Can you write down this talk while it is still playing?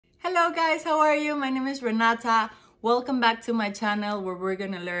Hello guys, how are you? My name is Renata. Welcome back to my channel where we're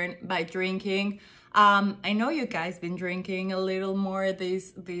gonna learn by drinking. I know you guys been drinking a little more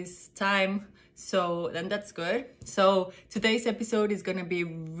this time, then that's good. So today's episode is gonna be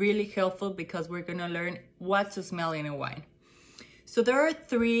really helpful because we're gonna learn what to smell in a wine. So there are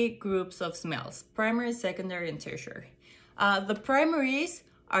three groups of smells: primary, secondary, and tertiary. The primaries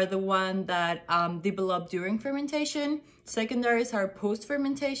are the one that develop during fermentation, secondaries are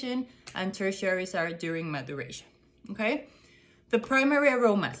post-fermentation, and tertiaries are during maduration, okay? The primary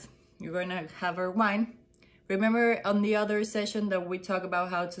aromas, you're gonna have our wine. Remember on the other session that we talked about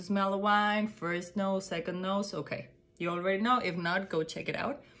how to smell a wine, first nose, second nose, okay. You already know, if not, go check it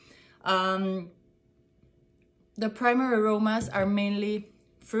out. The primary aromas are mainly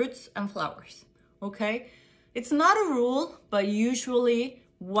fruits and flowers, okay? It's not a rule, but usually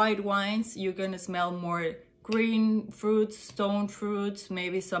white wines, you're gonna smell more green fruits, stone fruits,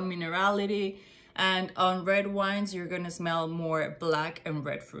 maybe some minerality. And on red wines, you're gonna smell more black and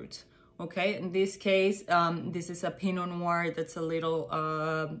red fruits, okay? In this case, this is a Pinot Noir that's a little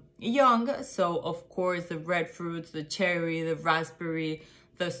young. So of course, the red fruits, the cherry, the raspberry,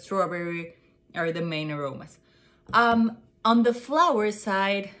 the strawberry are the main aromas. On the flower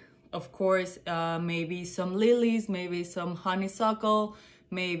side, of course, maybe some lilies, maybe some honeysuckle,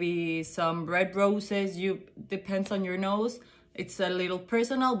 maybe some red roses. Depends on your nose. It's a little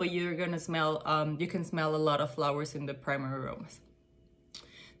personal, but you're gonna smell, you can smell a lot of flowers in the primary aromas.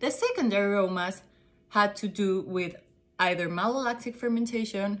 The secondary aromas had to do with either malolactic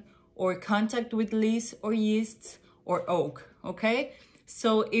fermentation or contact with lees or yeasts or oak, okay?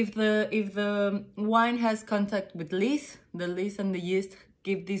 So if the wine has contact with lees, the lees and the yeast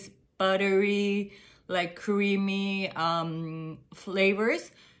give this buttery, like creamy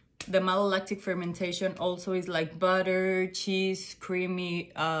flavors. The malolactic fermentation also is like butter, cheese,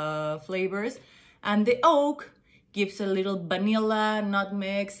 creamy flavors. And the oak gives a little vanilla,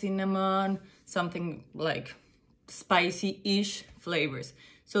 nutmeg, cinnamon, something like spicy-ish flavors.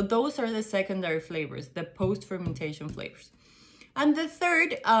 So those are the secondary flavors, the post-fermentation flavors. And the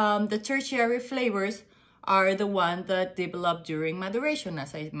third, the tertiary flavors are the ones that develop during maduration,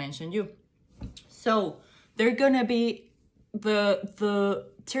 as I mentioned you. So they're gonna be the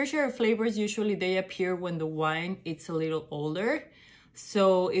tertiary flavors. Usually they appear when the wine is a little older.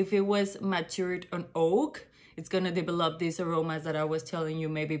 So if it was matured on oak, it's gonna develop these aromas that I was telling you,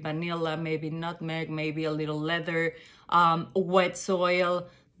 maybe vanilla, maybe nutmeg, maybe a little leather, wet soil.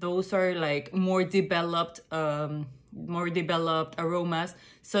 Those are like more developed aromas,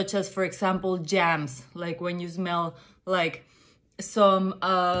 such as, for example, jams. Like when you smell like some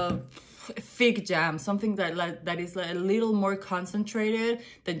fig jam, something that is a little more concentrated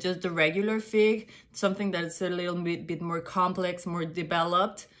than just the regular fig, something that's a little bit more complex, more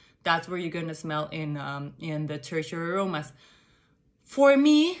developed. That's where you're gonna smell in the tertiary aromas. For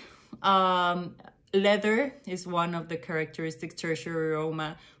me, leather is one of the characteristic tertiary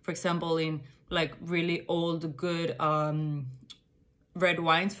aroma. For example, in like really old, good red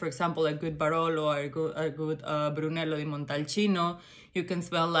wines, for example, a good Barolo or a good Brunello di Montalcino, you can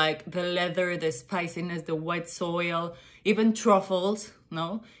smell like the leather, the spiciness, the white soil, even truffles,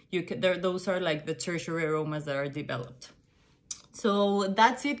 no? Those are like the tertiary aromas that are developed. So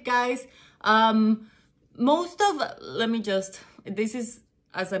that's it, guys. This is,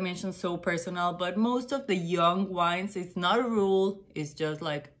 as I mentioned, so personal, but most of the young wines, it's not a rule, it's just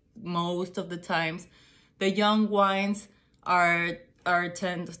like most of the times, the young wines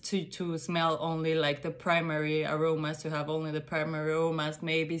tend to smell only like the primary aromas, to have only the primary aromas,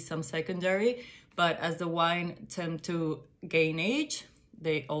 maybe some secondary. But as the wine tend to gain age,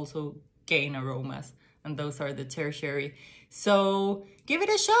 they also gain aromas, and those are the tertiary. So give it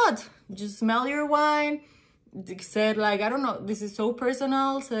a shot. Just smell your wine. Said like, I don't know, this is so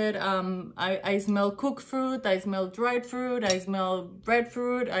personal. Said I smell cooked fruit, I smell dried fruit, I smell red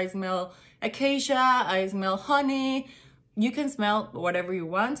fruit, I smell acacia, I smell honey. You can smell whatever you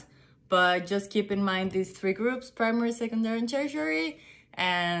want, but just keep in mind these three groups: primary, secondary, and tertiary.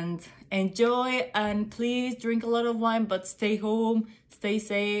 And enjoy, and please drink a lot of wine, but stay home, stay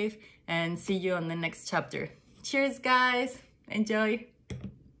safe, and see you on the next chapter. Cheers, guys. Enjoy.